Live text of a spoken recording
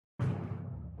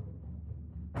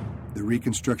The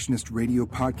Reconstructionist Radio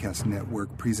Podcast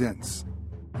Network presents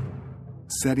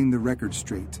Setting the Record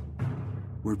Straight,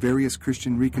 where various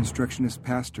Christian Reconstructionist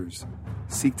pastors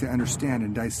seek to understand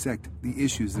and dissect the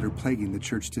issues that are plaguing the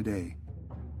church today,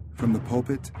 from the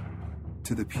pulpit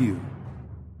to the pew.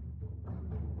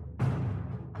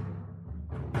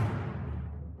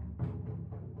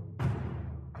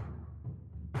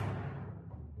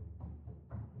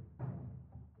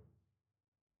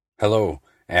 Hello,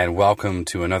 and welcome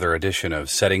to another edition of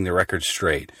Setting the Record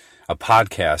Straight, a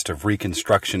podcast of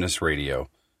Reconstructionist Radio.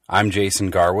 I'm Jason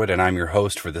Garwood, and I'm your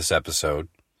host for this episode.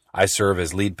 I serve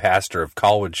as lead pastor of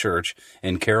Colwood Church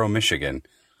in Cairo, Michigan.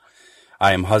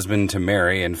 I am husband to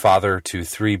Mary and father to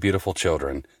 3 beautiful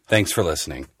children. Thanks for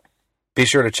listening. Be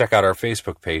sure to check out our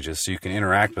Facebook pages so you can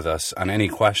interact with us on any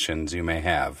questions you may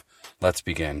have. Let's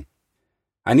begin.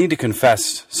 I need to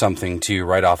confess something to you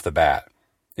right off the bat.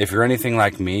 If you're anything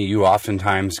like me, you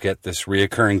oftentimes get this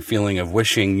reoccurring feeling of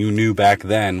wishing you knew back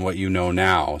then what you know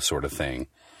now, sort of thing.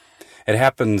 It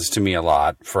happens to me a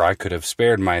lot, for I could have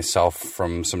spared myself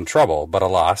from some trouble, but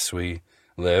alas, we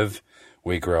live,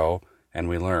 we grow, and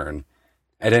we learn.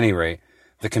 At any rate,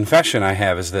 the confession I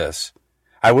have is this.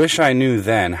 I wish I knew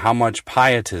then how much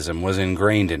pietism was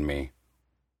ingrained in me.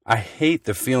 I hate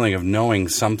the feeling of knowing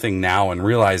something now and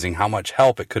realizing how much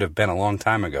help it could have been a long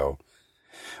time ago.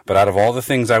 But out of all the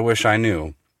things I wish I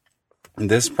knew,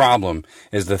 this problem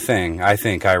is the thing I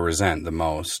think I resent the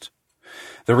most.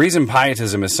 The reason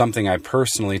pietism is something I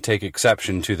personally take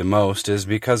exception to the most is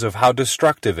because of how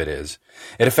destructive it is.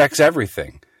 It affects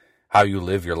everything. How you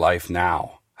live your life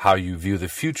now, how you view the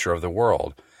future of the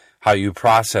world, how you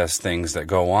process things that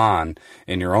go on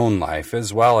in your own life,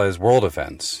 as well as world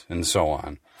events, and so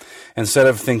on. Instead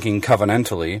of thinking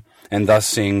covenantally, and thus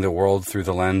seeing the world through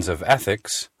the lens of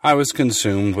ethics, I was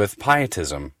consumed with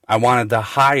pietism. I wanted the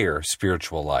higher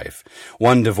spiritual life,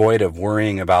 one devoid of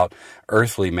worrying about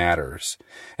earthly matters.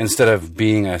 Instead of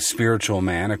being a spiritual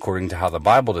man according to how the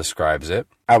Bible describes it,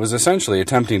 I was essentially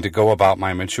attempting to go about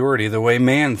my maturity the way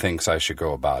man thinks I should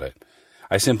go about it.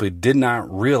 I simply did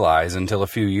not realize until a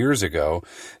few years ago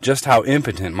just how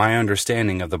impotent my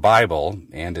understanding of the Bible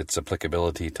and its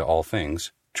applicability to all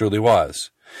things truly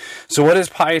was. So what is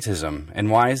pietism, and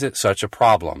why is it such a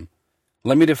problem?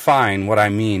 Let me define what I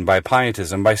mean by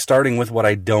pietism by starting with what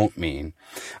I don't mean.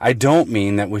 I don't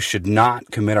mean that we should not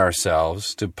commit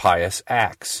ourselves to pious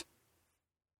acts.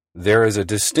 There is a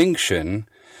distinction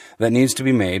that needs to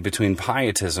be made between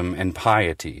pietism and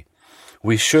piety.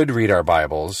 We should read our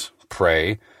Bibles,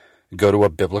 pray, go to a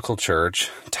biblical church,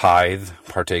 tithe,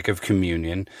 partake of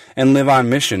communion, and live on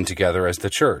mission together as the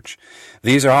church.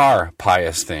 These are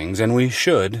pious things, and we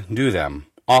should do them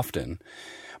often.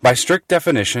 By strict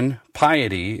definition,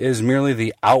 piety is merely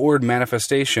the outward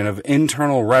manifestation of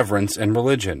internal reverence and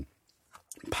religion.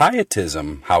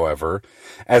 Pietism, however,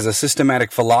 as a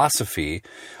systematic philosophy,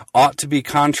 ought to be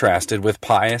contrasted with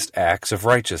pious acts of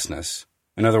righteousness.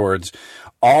 In other words,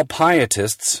 all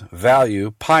pietists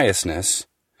value piousness,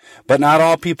 but not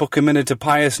all people committed to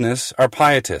piousness are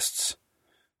pietists.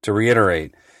 To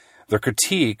reiterate, the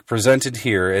critique presented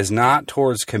here is not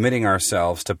towards committing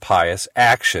ourselves to pious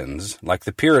actions. Like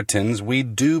the Puritans, we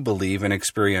do believe in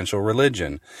experiential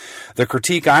religion. The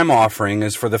critique I'm offering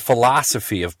is for the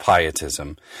philosophy of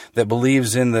pietism that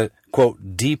believes in the,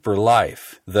 quote, deeper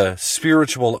life, the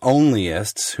spiritual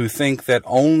onlyists who think that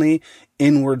only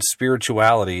inward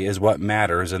spirituality is what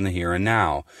matters in the here and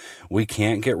now. We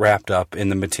can't get wrapped up in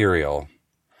the material.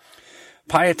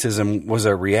 Pietism was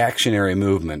a reactionary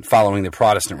movement following the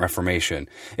Protestant Reformation.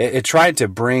 It tried to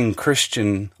bring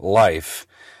Christian life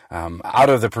out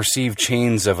of the perceived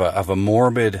chains of a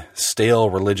morbid, stale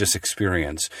religious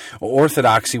experience.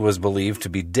 Orthodoxy was believed to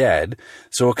be dead,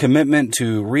 so a commitment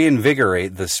to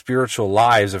reinvigorate the spiritual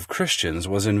lives of Christians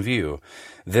was in view.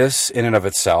 This, in and of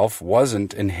itself,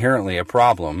 wasn't inherently a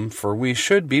problem, for we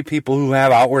should be people who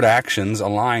have outward actions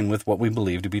align with what we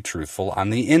believe to be truthful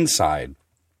on the inside.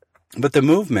 But the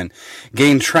movement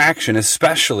gained traction,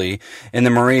 especially in the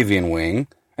Moravian wing,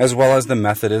 as well as the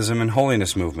Methodism and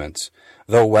holiness movements.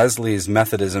 Though Wesley's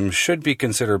Methodism should be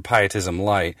considered pietism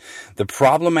light, the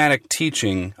problematic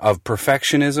teaching of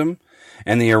perfectionism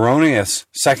and the erroneous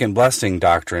second blessing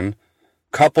doctrine,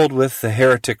 coupled with the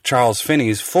heretic Charles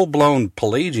Finney's full-blown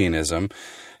Pelagianism,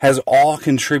 has all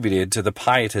contributed to the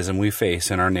pietism we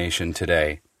face in our nation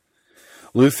today.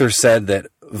 Luther said that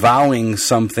vowing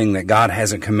something that God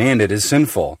hasn't commanded is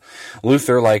sinful.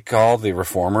 Luther, like all the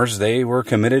reformers, they were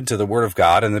committed to the Word of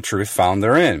God and the truth found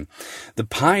therein. The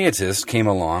pietists came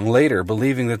along later,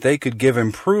 believing that they could give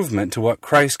improvement to what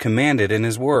Christ commanded in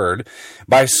His Word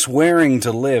by swearing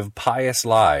to live pious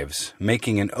lives,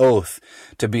 making an oath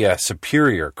to be a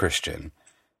superior Christian.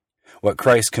 What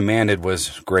Christ commanded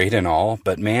was great and all,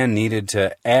 but man needed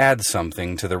to add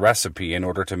something to the recipe in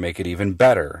order to make it even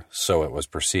better, so it was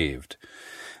perceived.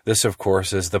 This, of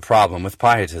course, is the problem with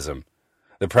pietism.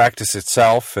 The practice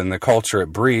itself and the culture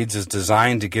it breeds is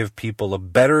designed to give people a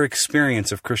better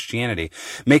experience of Christianity,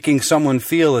 making someone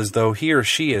feel as though he or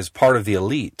she is part of the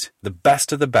elite, the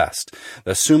best of the best,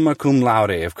 the summa cum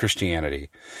laude of Christianity.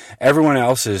 Everyone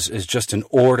else is just an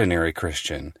ordinary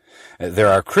Christian. There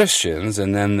are Christians,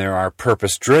 and then there are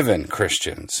purpose-driven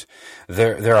Christians.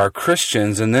 There are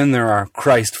Christians, and then there are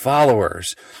Christ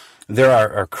followers. There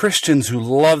are Christians who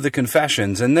love the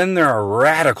confessions, and then there are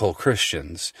radical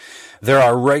Christians. There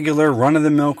are regular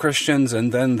run-of-the-mill Christians,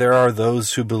 and then there are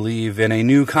those who believe in a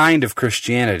new kind of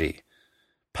Christianity.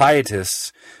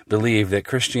 Pietists believe that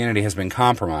Christianity has been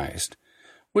compromised,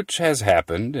 which has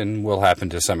happened and will happen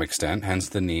to some extent, hence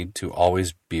the need to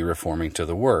always be reforming to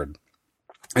the Word.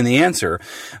 And the answer,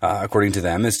 according to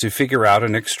them, is to figure out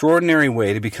an extraordinary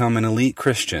way to become an elite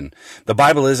Christian. The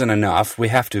Bible isn't enough. We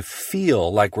have to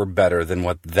feel like we're better than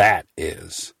what that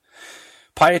is.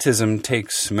 Pietism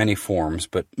takes many forms,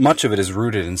 but much of it is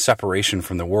rooted in separation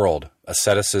from the world,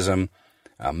 asceticism,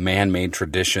 man-made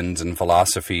traditions and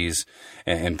philosophies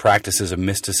and practices of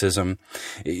mysticism.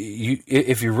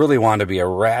 If you really want to be a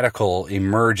radical,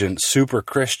 emergent, super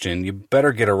Christian, you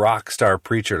better get a rock star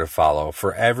preacher to follow,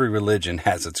 for every religion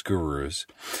has its gurus.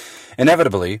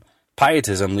 Inevitably,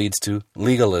 pietism leads to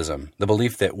legalism, the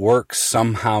belief that works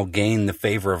somehow gain the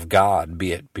favor of God,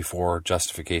 be it before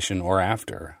justification or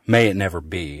after. May it never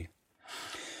be.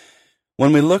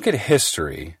 When we look at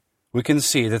history, we can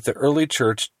see that the early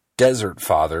church desert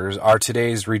fathers are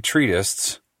today's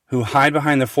retreatists who hide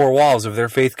behind the four walls of their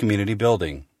faith community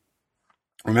building.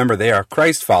 Remember, they are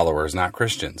Christ followers, not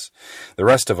Christians. The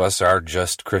rest of us are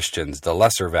just Christians, the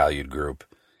lesser valued group.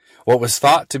 What was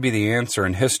thought to be the answer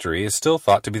in history is still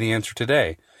thought to be the answer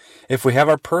today. If we have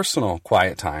our personal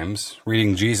quiet times,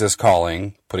 reading Jesus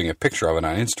Calling, putting a picture of it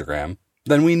on Instagram,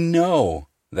 then we know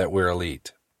that we're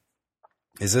elite.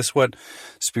 Is this what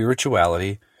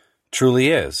spirituality truly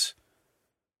is?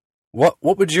 What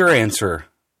would your answer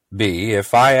be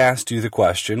if I asked you the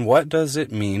question, what does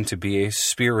it mean to be a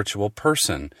spiritual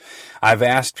person? I've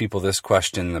asked people this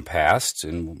question in the past,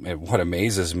 and what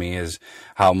amazes me is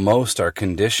how most are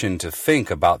conditioned to think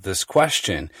about this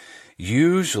question.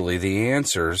 Usually the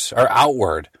answers are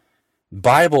outward: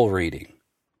 Bible reading,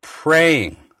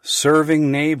 praying,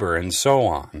 serving neighbor, and so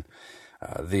on.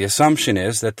 The assumption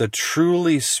is that the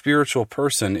truly spiritual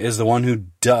person is the one who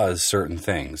does certain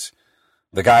things.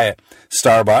 The guy at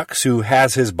Starbucks who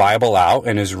has his Bible out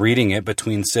and is reading it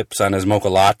between sips on his mocha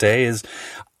latte is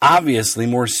obviously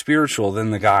more spiritual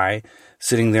than the guy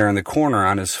sitting there in the corner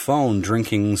on his phone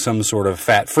drinking some sort of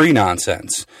fat-free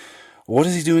nonsense. What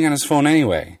is he doing on his phone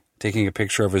anyway? Taking a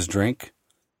picture of his drink?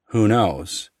 Who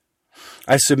knows?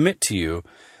 I submit to you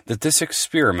that this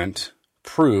experiment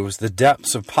proves the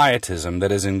depths of pietism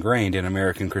that is ingrained in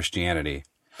American Christianity.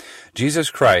 Jesus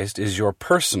Christ is your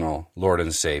personal Lord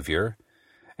and Savior.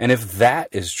 And if that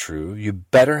is true, you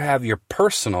better have your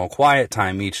personal quiet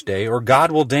time each day, or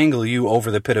God will dangle you over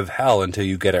the pit of hell until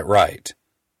you get it right.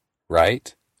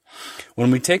 Right? When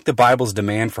we take the Bible's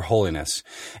demand for holiness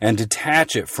and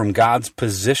detach it from God's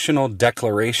positional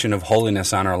declaration of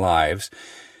holiness on our lives,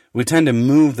 we tend to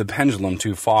move the pendulum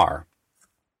too far.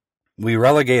 We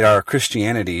relegate our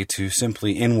Christianity to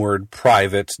simply inward,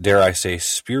 private, dare I say,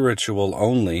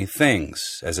 spiritual-only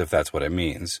things, as if that's what it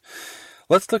means.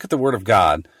 Let's look at the Word of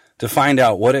God to find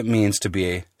out what it means to be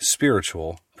a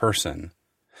spiritual person.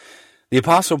 The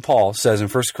Apostle Paul says in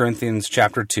 1 Corinthians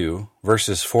chapter 2,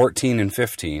 verses 14 and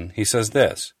 15, he says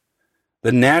this: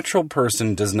 "The natural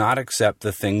person does not accept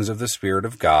the things of the Spirit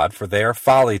of God, for they are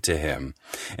folly to him,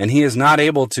 and he is not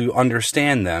able to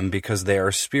understand them because they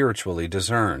are spiritually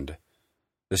discerned.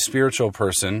 The spiritual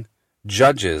person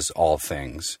judges all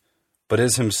things, but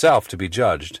is himself to be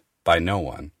judged by no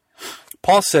one."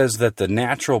 Paul says that the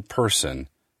natural person,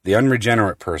 the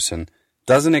unregenerate person,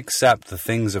 doesn't accept the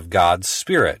things of God's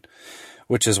Spirit,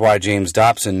 which is why James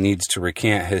Dobson needs to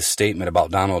recant his statement about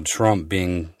Donald Trump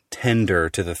being tender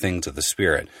to the things of the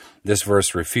Spirit. This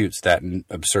verse refutes that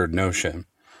absurd notion.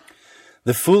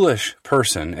 The foolish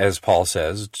person, as Paul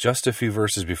says just a few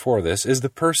verses before this, is the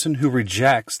person who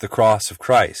rejects the cross of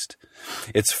Christ.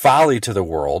 It's folly to the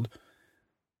world,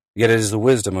 yet it is the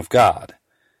wisdom of God.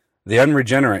 The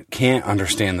unregenerate can't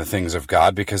understand the things of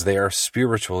God because they are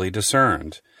spiritually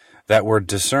discerned. That word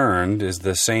discerned is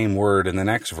the same word in the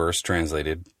next verse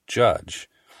translated judge.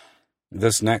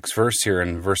 This next verse here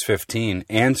in verse 15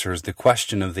 answers the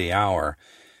question of the hour.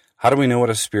 How do we know what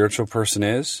a spiritual person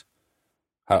is?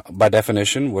 By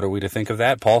definition, what are we to think of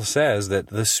that? Paul says that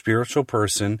the spiritual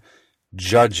person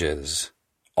judges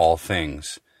all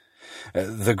things.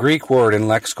 The Greek word in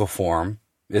lexical form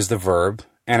is the verb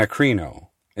anakrino.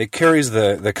 It carries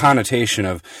the connotation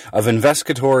of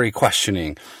investigatory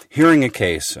questioning, hearing a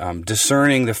case,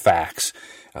 discerning the facts,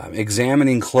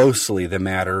 examining closely the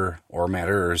matter or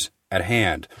matters at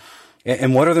hand.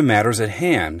 And what are the matters at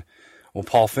hand? Well,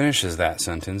 Paul finishes that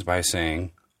sentence by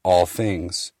saying, all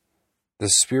things. The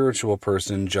spiritual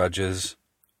person judges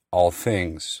all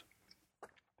things.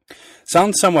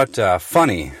 Sounds somewhat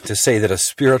funny to say that a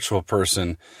spiritual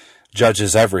person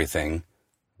judges everything,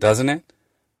 doesn't it?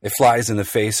 It flies in the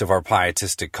face of our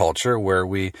pietistic culture where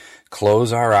we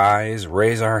close our eyes,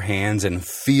 raise our hands, and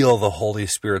feel the Holy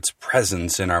Spirit's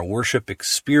presence in our worship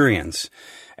experience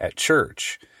at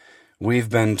church. We've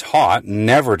been taught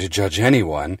never to judge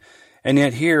anyone, and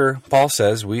yet here Paul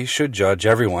says we should judge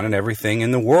everyone and everything in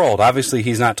the world. Obviously,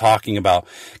 he's not talking about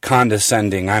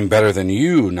condescending, I'm better than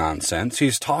you nonsense.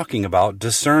 He's talking about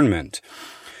discernment.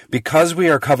 Because we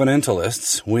are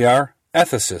covenantalists, we are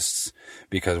ethicists.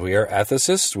 Because we are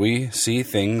ethicists, we see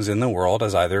things in the world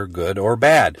as either good or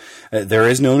bad. There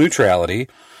is no neutrality,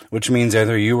 which means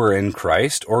either you are in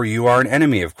Christ or you are an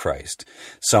enemy of Christ.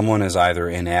 Someone is either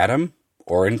in Adam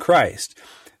or in Christ.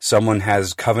 Someone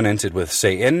has covenanted with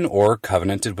Satan or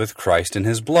covenanted with Christ in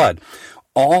his blood.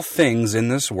 All things in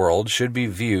this world should be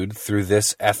viewed through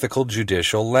this ethical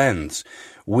judicial lens.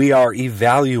 We are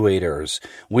evaluators.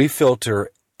 We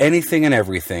filter anything and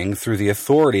everything through the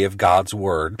authority of God's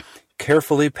Word,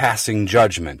 carefully passing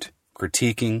judgment,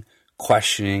 critiquing,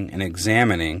 questioning, and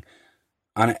examining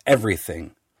on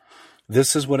everything.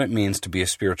 This is what it means to be a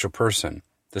spiritual person.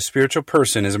 The spiritual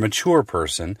person is a mature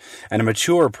person, and a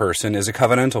mature person is a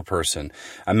covenantal person,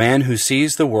 a man who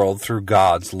sees the world through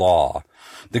God's law.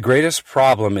 The greatest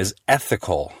problem is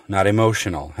ethical, not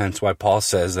emotional, hence why Paul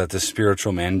says that the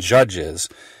spiritual man judges,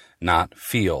 not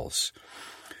feels.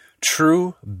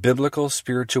 True biblical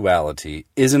spirituality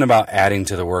isn't about adding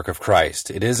to the work of Christ.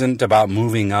 It isn't about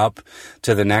moving up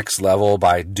to the next level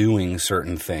by doing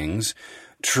certain things.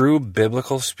 True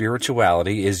biblical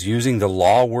spirituality is using the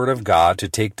law word of God to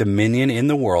take dominion in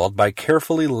the world by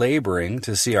carefully laboring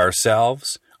to see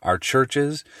ourselves, our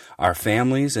churches, our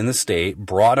families, and the state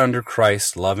brought under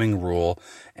Christ's loving rule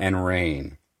and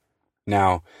reign.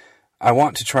 Now, I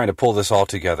want to try to pull this all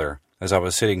together. As I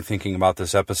was sitting thinking about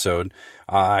this episode,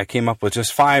 I came up with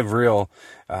just 5 real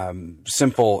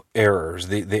simple errors,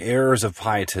 the errors of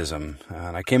pietism.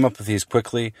 And I came up with these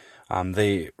quickly.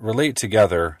 They relate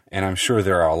together, and I'm sure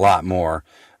there are a lot more,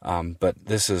 but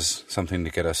this is something to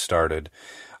get us started.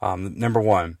 Number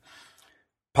 1,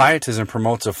 pietism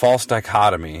promotes a false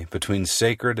dichotomy between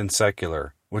sacred and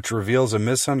secular, which reveals a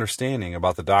misunderstanding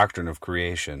about the doctrine of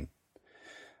creation.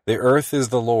 The earth is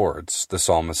the Lord's, the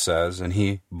psalmist says, and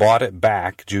he bought it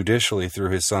back judicially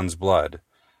through his son's blood.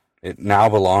 It now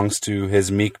belongs to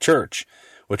his meek church,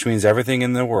 which means everything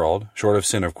in the world, short of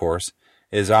sin of course,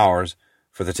 is ours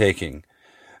for the taking.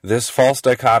 This false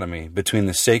dichotomy between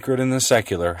the sacred and the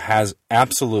secular has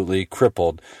absolutely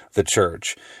crippled the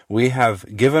church. We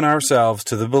have given ourselves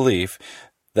to the belief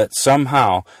that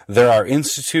somehow there are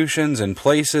institutions and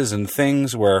places and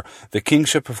things where the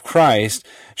kingship of Christ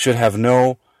should have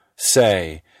no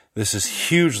say. This is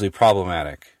hugely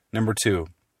problematic. Number 2,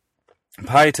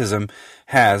 pietism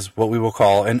has what we will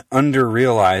call an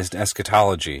under-realized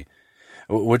eschatology,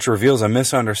 which reveals a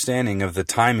misunderstanding of the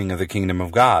timing of the kingdom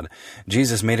of God.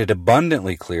 Jesus made it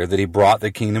abundantly clear that he brought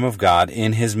the kingdom of God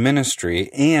in his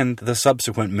ministry and the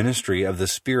subsequent ministry of the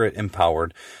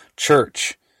Spirit-empowered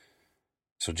church.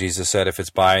 So Jesus said, if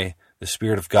it's by the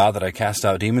Spirit of God that I cast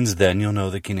out demons, then you'll know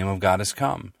the kingdom of God has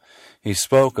come. He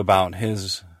spoke about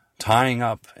his tying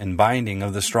up and binding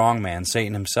of the strong man,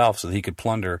 Satan himself, so that he could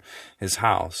plunder his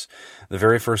house. The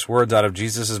very first words out of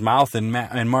Jesus' mouth in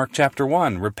Mark chapter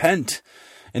 1, repent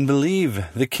and believe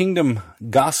the kingdom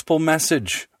gospel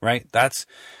message, right?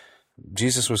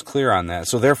 Jesus was clear on that.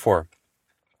 So therefore,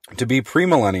 to be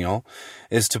premillennial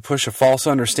is to push a false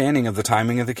understanding of the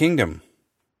timing of the kingdom,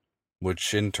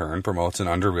 which in turn promotes an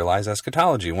under-realized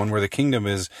eschatology, one where the kingdom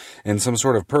is in some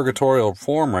sort of purgatorial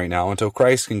form right now until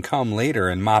Christ can come later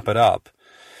and mop it up.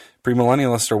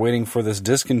 Premillennialists are waiting for this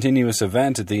discontinuous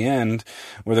event at the end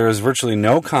where there is virtually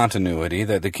no continuity,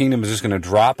 that the kingdom is just going to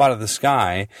drop out of the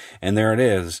sky, and there it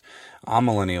is.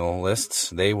 Amillennialists,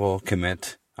 they will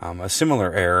commit a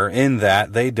similar error in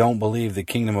that they don't believe the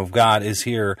kingdom of God is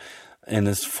here in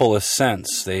its fullest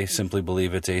sense. They simply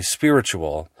believe it's a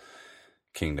spiritual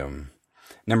kingdom.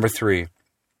 Number 3,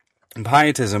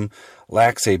 pietism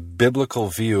lacks a biblical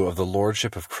view of the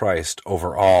lordship of Christ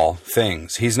over all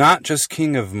things. He's not just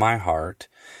king of my heart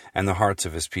and the hearts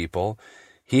of his people.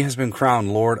 He has been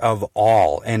crowned Lord of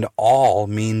all, and all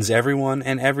means everyone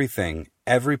and everything,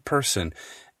 every person,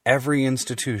 every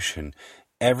institution.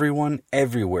 Everyone,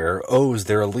 everywhere, owes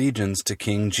their allegiance to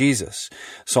King Jesus.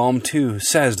 Psalm 2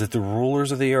 says that the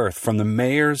rulers of the earth, from the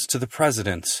mayors to the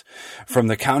presidents, from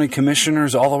the county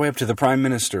commissioners all the way up to the prime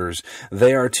ministers,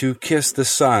 they are to kiss the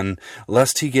Son,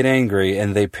 lest he get angry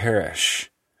and they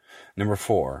perish. Number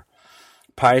 4,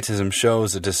 pietism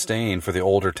shows a disdain for the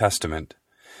Older Testament.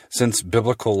 Since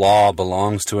biblical law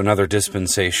belongs to another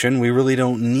dispensation, we really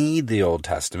don't need the Old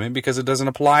Testament because it doesn't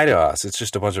apply to us. It's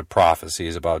just a bunch of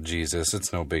prophecies about Jesus.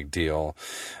 It's no big deal.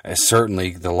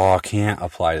 Certainly, the law can't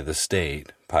apply to the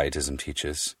state, pietism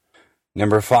teaches.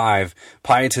 Number 5,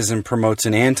 pietism promotes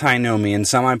an antinomian,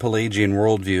 semi-Pelagian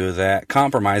worldview that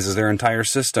compromises their entire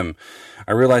system.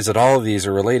 I realize that all of these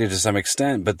are related to some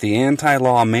extent, but the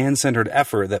anti-law, man-centered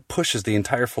effort that pushes the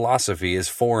entire philosophy is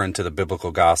foreign to the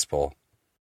biblical gospel.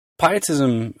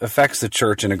 Pietism affects the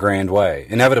church in a grand way.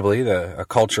 Inevitably, a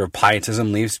culture of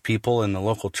pietism leaves people in the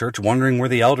local church wondering where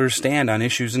the elders stand on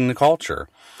issues in the culture.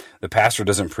 The pastor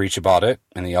doesn't preach about it,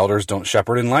 and the elders don't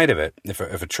shepherd in light of it. If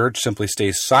a church simply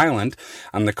stays silent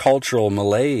on the cultural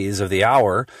malaise of the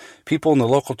hour, people in the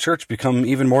local church become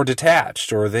even more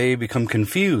detached, or they become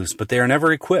confused, but they are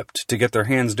never equipped to get their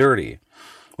hands dirty.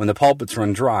 When the pulpits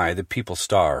run dry, the people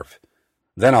starve.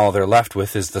 Then all they're left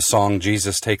with is the song,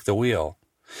 "Jesus, Take the Wheel."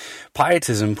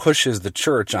 Pietism pushes the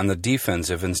church on the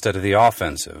defensive instead of the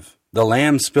offensive. The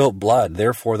Lamb spilt blood,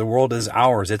 therefore the world is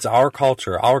ours. It's our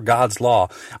culture, our God's law,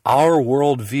 our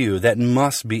worldview that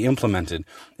must be implemented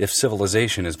if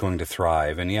civilization is going to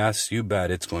thrive. And yes, you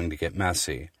bet it's going to get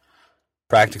messy.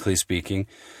 Practically speaking,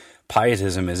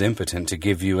 pietism is impotent to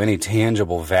give you any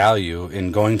tangible value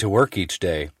in going to work each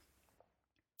day.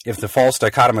 If the false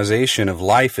dichotomization of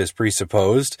life is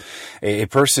presupposed, a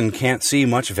person can't see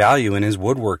much value in his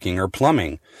woodworking or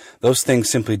plumbing. Those things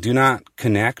simply do not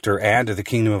connect or add to the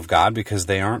kingdom of God because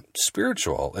they aren't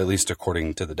spiritual, at least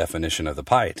according to the definition of the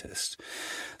pietist.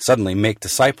 Suddenly, make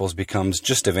disciples becomes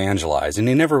just evangelize, and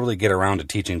you never really get around to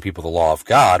teaching people the law of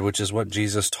God, which is what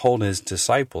Jesus told his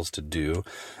disciples to do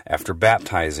after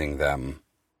baptizing them.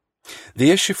 The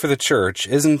issue for the church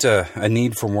isn't a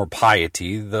need for more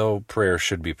piety, though prayer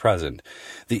should be present.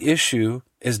 The issue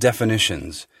is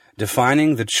definitions,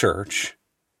 defining the church,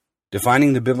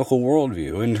 defining the biblical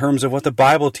worldview in terms of what the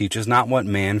Bible teaches, not what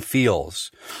man feels.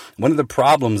 One of the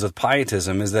problems with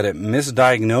pietism is that it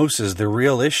misdiagnoses the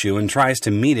real issue and tries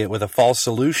to meet it with a false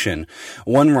solution.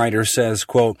 One writer says,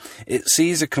 quote, "It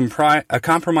sees a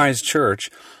compromised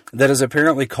church that is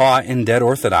apparently caught in dead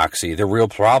orthodoxy. The real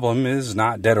problem is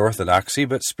not dead orthodoxy,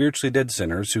 but spiritually dead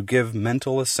sinners who give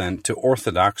mental assent to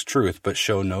orthodox truth but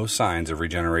show no signs of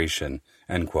regeneration."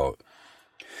 End quote.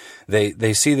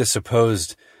 They see the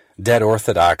supposed dead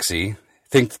orthodoxy,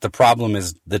 think that the problem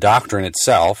is the doctrine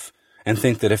itself, and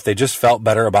think that if they just felt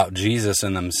better about Jesus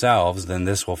and themselves, then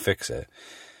this will fix it.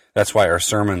 That's why our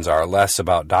sermons are less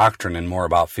about doctrine and more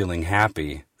about feeling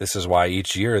happy. This is why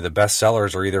each year the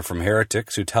bestsellers are either from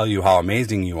heretics who tell you how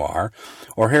amazing you are,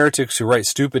 or heretics who write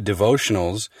stupid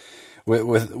devotionals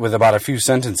with about a few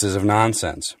sentences of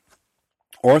nonsense.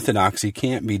 Orthodoxy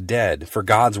can't be dead, for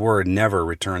God's word never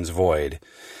returns void.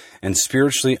 And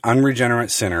spiritually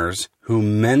unregenerate sinners who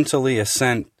mentally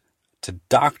assent to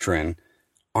doctrine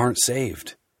aren't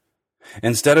saved.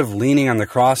 Instead of leaning on the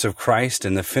cross of Christ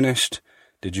and the finished,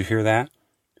 did you hear that?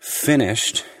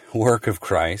 Finished work of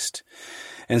Christ,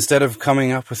 instead of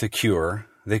coming up with a cure,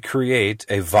 they create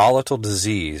a volatile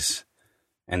disease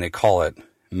and they call it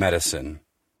medicine.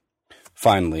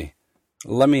 Finally,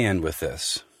 let me end with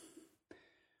this.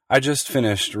 I just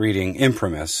finished reading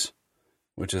Imprimis,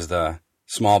 which is the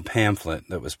small pamphlet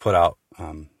that was put out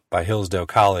by Hillsdale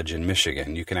College in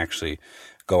Michigan. You can actually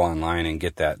go online and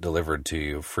get that delivered to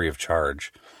you free of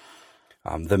charge.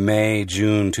 The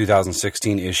May-June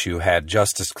 2016 issue had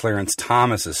Justice Clarence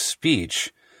Thomas's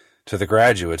speech to the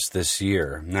graduates this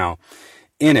year. Now,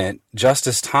 in it,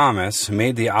 Justice Thomas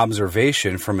made the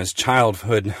observation from his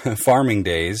childhood farming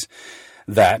days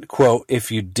that, quote,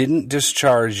 "if you didn't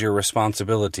discharge your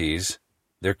responsibilities,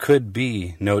 there could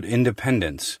be no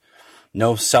independence.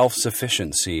 no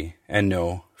self-sufficiency, and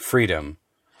no freedom.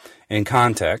 In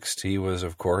context, he was,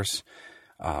 of course,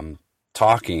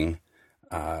 talking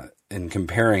and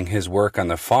comparing his work on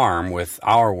the farm with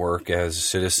our work as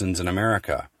citizens in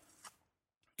America.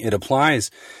 It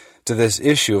applies to this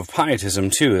issue of pietism,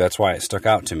 too. That's why it stuck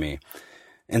out to me.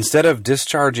 Instead of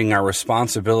discharging our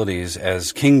responsibilities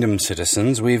as kingdom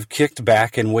citizens, we've kicked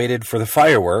back and waited for the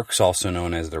fireworks, also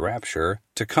known as the rapture,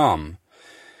 to come.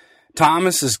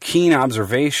 Thomas's keen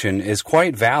observation is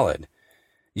quite valid.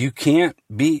 You can't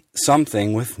beat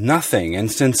something with nothing,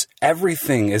 and since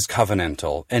everything is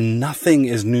covenantal and nothing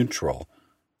is neutral,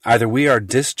 either we are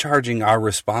discharging our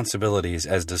responsibilities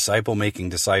as disciple-making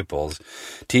disciples,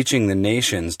 teaching the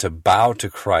nations to bow to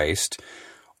Christ,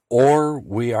 or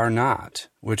we are not,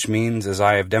 which means, as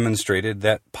I have demonstrated,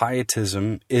 that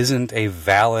pietism isn't a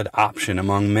valid option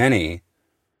among many.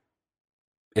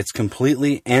 It's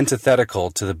completely antithetical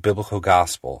to the biblical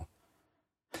gospel.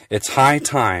 It's high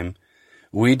time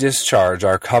we discharge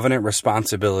our covenant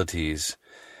responsibilities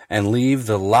and leave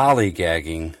the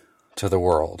lollygagging to the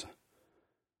world.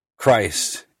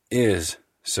 Christ is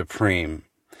supreme.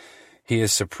 He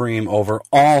is supreme over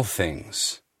all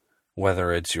things,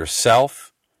 whether it's yourself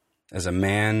as a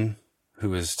man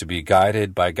who is to be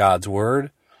guided by God's word,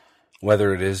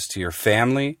 whether it is to your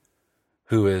family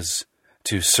who is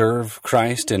to serve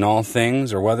Christ in all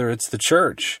things, or whether it's the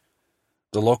church,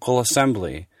 the local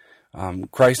assembly.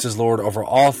 Christ is Lord over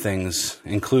all things,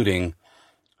 including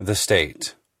the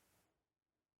state.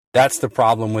 That's the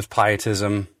problem with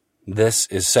pietism. This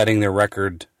is setting the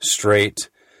record straight.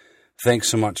 Thanks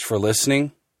so much for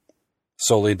listening.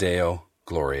 Soli Deo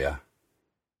Gloria.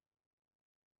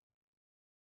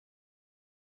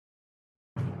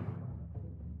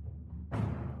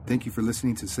 Thank you for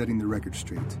listening to Setting the Record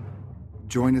Straight.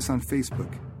 Join us on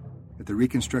Facebook at the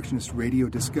Reconstructionist Radio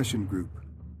Discussion Group.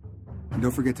 And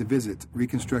don't forget to visit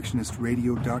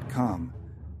ReconstructionistRadio.com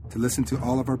to listen to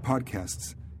all of our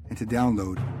podcasts and to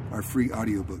download our free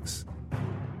audiobooks.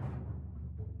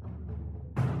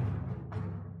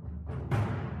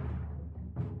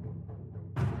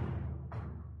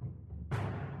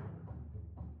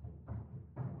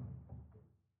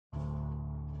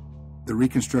 The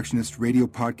Reconstructionist Radio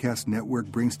Podcast Network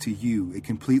brings to you a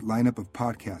complete lineup of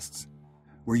podcasts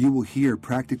where you will hear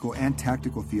practical and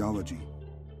tactical theology.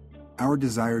 Our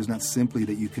desire is not simply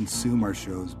that you consume our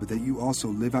shows, but that you also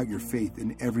live out your faith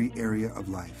in every area of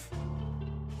life.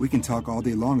 We can talk all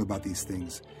day long about these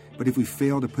things, but if we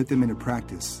fail to put them into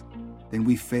practice, then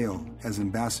we fail as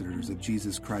ambassadors of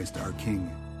Jesus Christ, our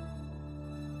King.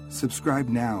 Subscribe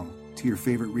now to your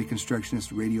favorite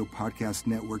Reconstructionist Radio Podcast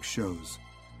Network shows,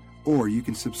 or you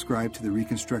can subscribe to the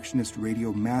Reconstructionist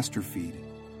Radio Master Feed,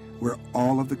 where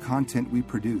all of the content we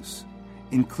produce,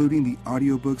 including the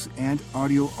audiobooks and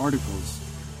audio articles,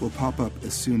 will pop up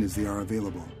as soon as they are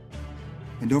available.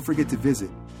 And don't forget to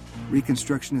visit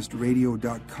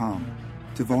ReconstructionistRadio.com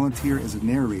to volunteer as a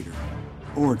narrator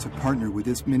or to partner with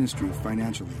this ministry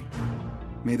financially.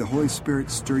 May the Holy Spirit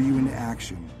stir you into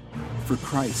action for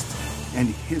Christ and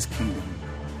His kingdom.